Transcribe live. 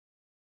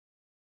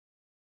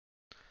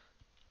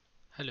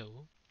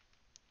Hello.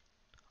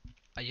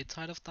 Are you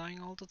tired of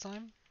dying all the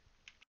time?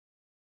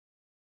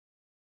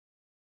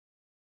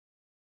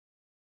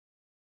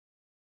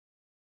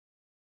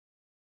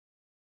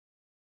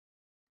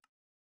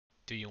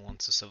 Do you want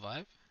to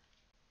survive?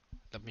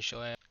 Let me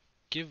show you.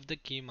 Give the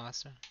key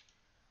master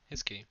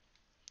his key.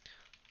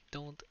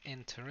 Don't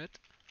enter it.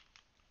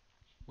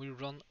 We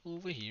run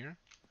over here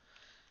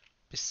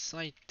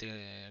beside the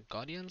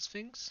guardian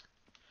sphinx.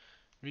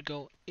 We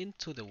go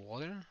into the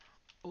water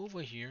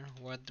over here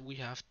where we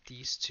have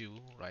these two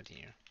right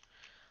here.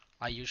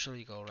 I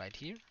usually go right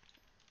here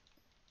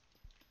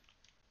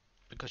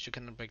because you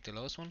cannot break the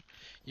lowest one.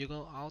 You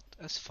go out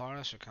as far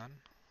as you can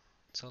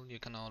till you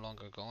can no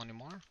longer go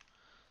anymore.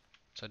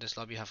 So this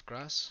lobby have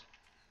grass.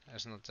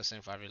 It's not the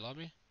same for every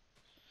lobby.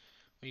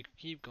 We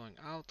keep going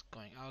out,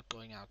 going out,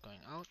 going out,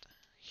 going out.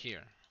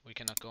 Here, we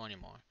cannot go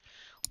anymore.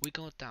 We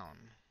go down.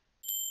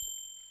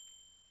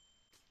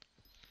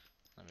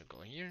 Let me go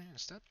here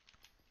instead.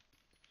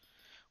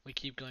 We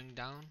keep going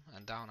down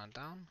and down and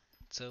down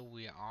till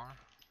we are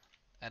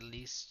at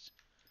least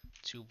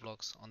 2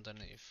 blocks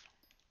underneath.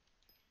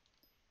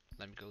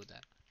 Let me go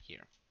that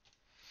here.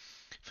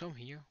 From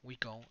here we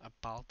go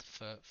about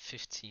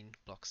 15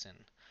 blocks in.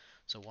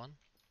 So 1,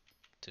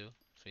 2,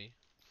 3,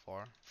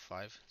 4,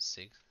 5,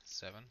 6,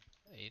 7,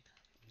 8,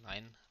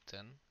 9,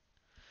 10,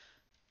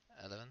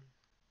 11,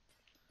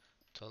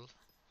 12,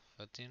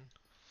 13,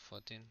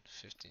 14,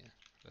 15.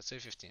 Let's say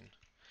 15.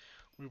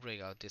 We break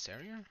out this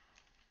area.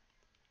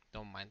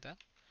 Don't mind that.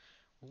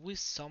 We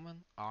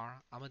summon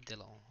our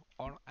armadillo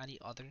or any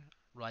other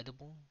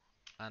rideable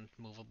and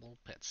movable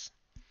pets.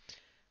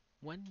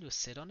 When you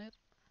sit on it,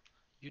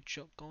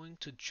 you're going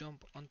to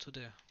jump onto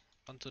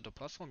the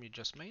platform you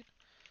just made,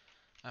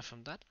 and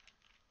from that,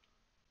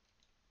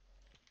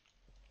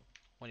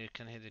 when you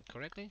can hit it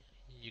correctly,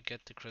 you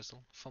get the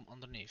crystal from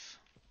underneath.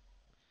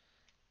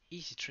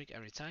 Easy trick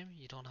every time.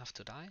 You don't have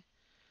to die,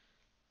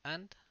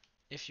 and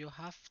if you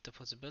have the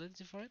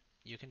possibility for it,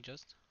 you can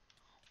just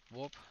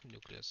warp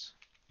nucleus,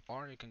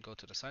 or you can go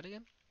to the side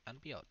again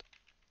and be out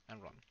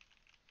and run.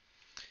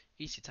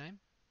 Easy time.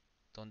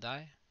 Don't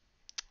die.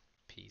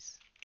 Peace.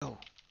 Oh,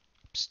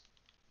 psst,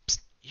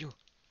 psst, you.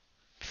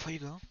 Before you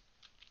go,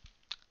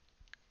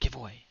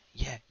 giveaway.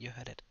 Yeah, you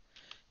heard it.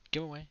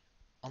 Giveaway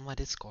on my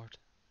Discord.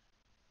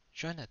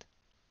 Join it.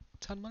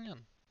 10 million.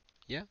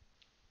 Yeah?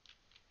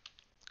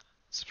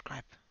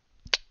 Subscribe.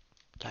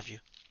 Love you.